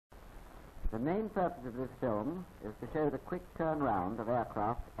The main purpose of this film is to show the quick turnaround of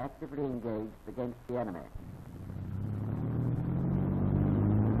aircraft actively engaged against the enemy.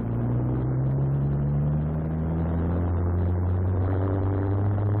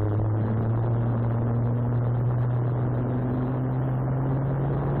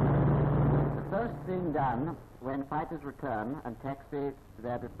 The first thing done when fighters return and taxi to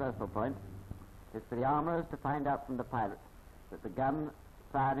their dispersal point is for the armourers to find out from the pilots that the gun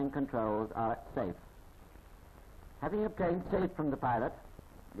firing controls are safe. Having obtained safe from the pilot,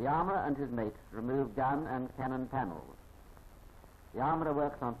 the armourer and his mate remove gun and cannon panels. The armourer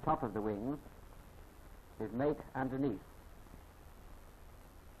works on top of the wings, his mate underneath.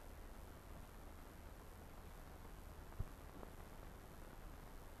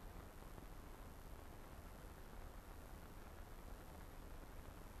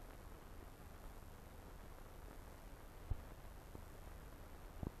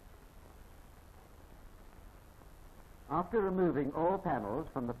 After removing all panels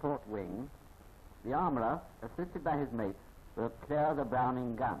from the port wing, the armourer, assisted by his mate, will clear the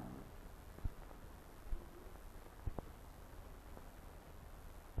Browning guns.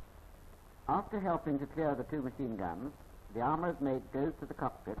 After helping to clear the two machine guns, the armourer's mate goes to the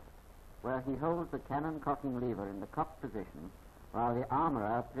cockpit, where he holds the cannon cocking lever in the cocked position, while the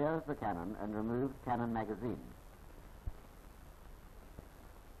armourer clears the cannon and removes cannon magazines.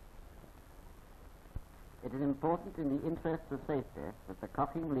 It is important in the interests of safety that the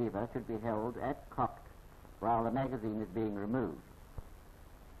cocking lever should be held at cocked while the magazine is being removed.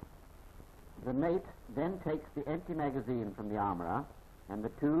 The mate then takes the empty magazine from the armourer, and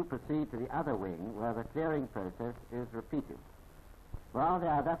the two proceed to the other wing where the clearing process is repeated. While they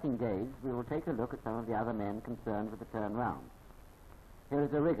are thus engaged, we will take a look at some of the other men concerned with the turnaround. Here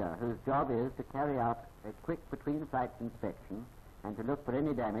is a rigger whose job is to carry out a quick between-flight inspection and to look for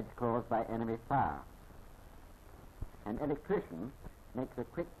any damage caused by enemy fire. An electrician makes a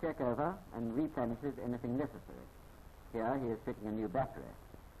quick check over and replenishes anything necessary. Here he is fitting a new battery.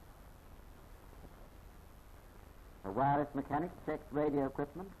 A wireless mechanic checks radio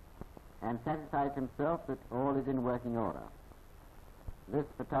equipment and satisfies himself that all is in working order. This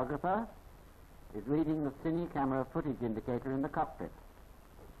photographer is reading the cine camera footage indicator in the cockpit.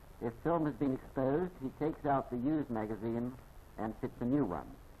 If film has been exposed, he takes out the used magazine and fits a new one.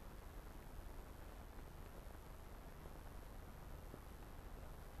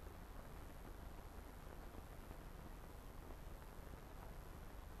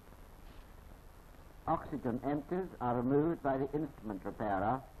 Oxygen empties are removed by the instrument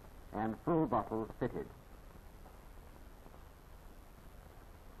repairer and full bottles fitted.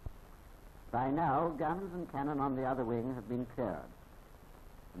 By now, guns and cannon on the other wing have been cleared.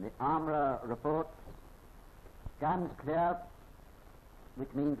 And the armourer reports, guns clear,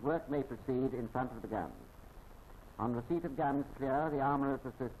 which means work may proceed in front of the guns. On receipt of guns clear, the armourer's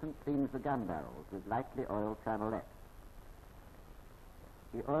assistant cleans the gun barrels with lightly oiled flannelette.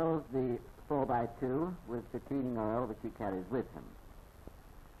 He oils the 4x2 with the cleaning oil which he carries with him.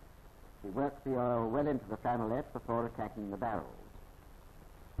 He works the oil well into the flannelette before attacking the barrels.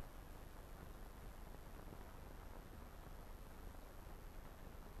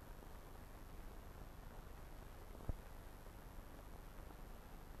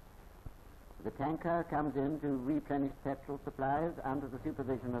 The tanker comes in to replenish petrol supplies under the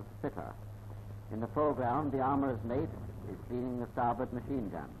supervision of the fitter. In the foreground, the armourer's mate is cleaning the starboard machine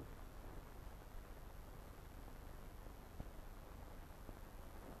guns.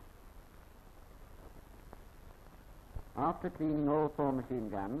 After cleaning all 4 machine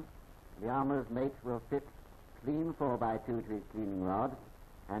guns, the armourer's mate will fit clean 4x2 to his cleaning rod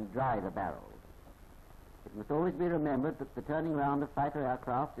and dry the barrels. It must always be remembered that the turning round of fighter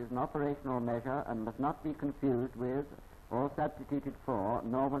aircraft is an operational measure and must not be confused with or substituted for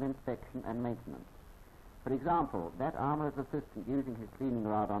normal inspection and maintenance. For example, that armourer's assistant using his cleaning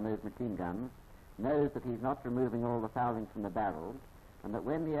rod on those machine guns knows that he's not removing all the fouling from the barrels, and that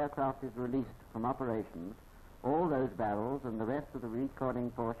when the aircraft is released from operations, all those barrels and the rest of the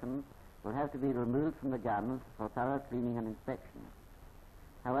recording portions will have to be removed from the guns for thorough cleaning and inspection.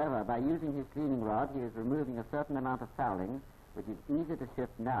 However, by using his cleaning rod, he is removing a certain amount of fouling, which is easy to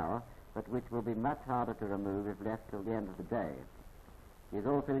shift now, but which will be much harder to remove if left till the end of the day. He is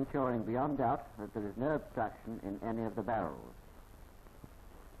also ensuring beyond doubt that there is no obstruction in any of the barrels.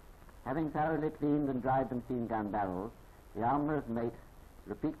 Having thoroughly cleaned and dried the machine gun barrels, the armourer's mate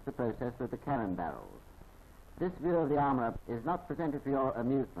repeats the process with the cannon barrels. This view of the armourer is not presented for your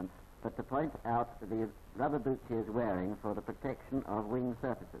amusement, but to point out the rubber boots he is wearing for the protection of wing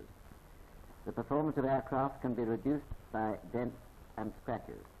surfaces. The performance of aircraft can be reduced by dents and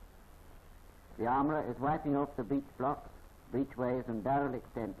scratches. The armourer is wiping off the breech blocks, breechways and barrel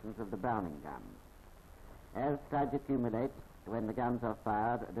extensions of the Browning guns. As sludge accumulates when the guns are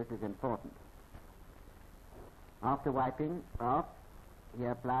fired, this is important. After wiping off, he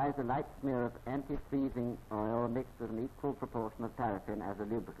applies a light smear of anti-freezing oil mixed with an equal proportion of paraffin as a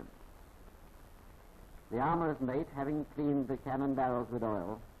lubricant. The armourer's mate, having cleaned the cannon barrels with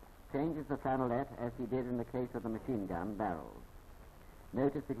oil, changes the flannelette as he did in the case of the machine gun barrels.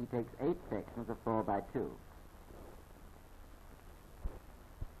 Notice that he takes 8 sections of 4x2.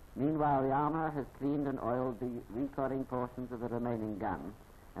 Meanwhile, the armourer has cleaned and oiled the recoiling portions of the remaining gun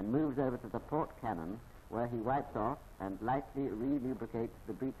and moves over to the port cannon, where he wipes off and lightly re-lubricates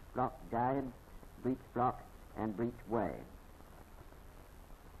the breech block guide, breech block, and breech way.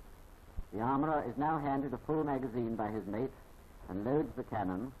 The armourer is now handed a full magazine by his mate and loads the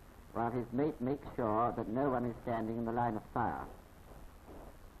cannon, while his mate makes sure that no one is standing in the line of fire.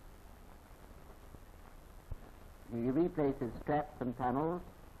 He replaces straps and panels,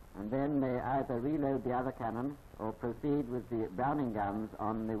 and then may either reload the other cannon or proceed with the Browning guns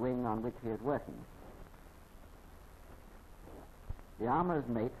on the wing on which he is working. The armourer's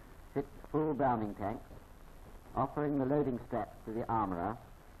mate fits full Browning tanks, offering the loading straps to the armourer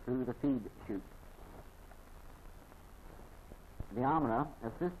through the feed chute. The armourer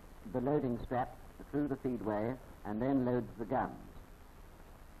assists the loading straps through the feedway and then loads the guns,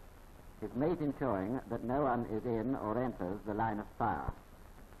 his mate ensuring that no one is in or enters the line of fire.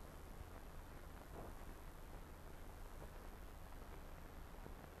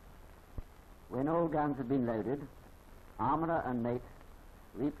 When all guns have been loaded, armourer and mate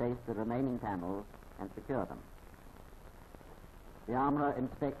replace the remaining panels and secure them. The armourer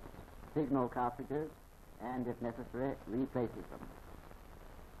inspects signal cartridges and, if necessary, replaces them.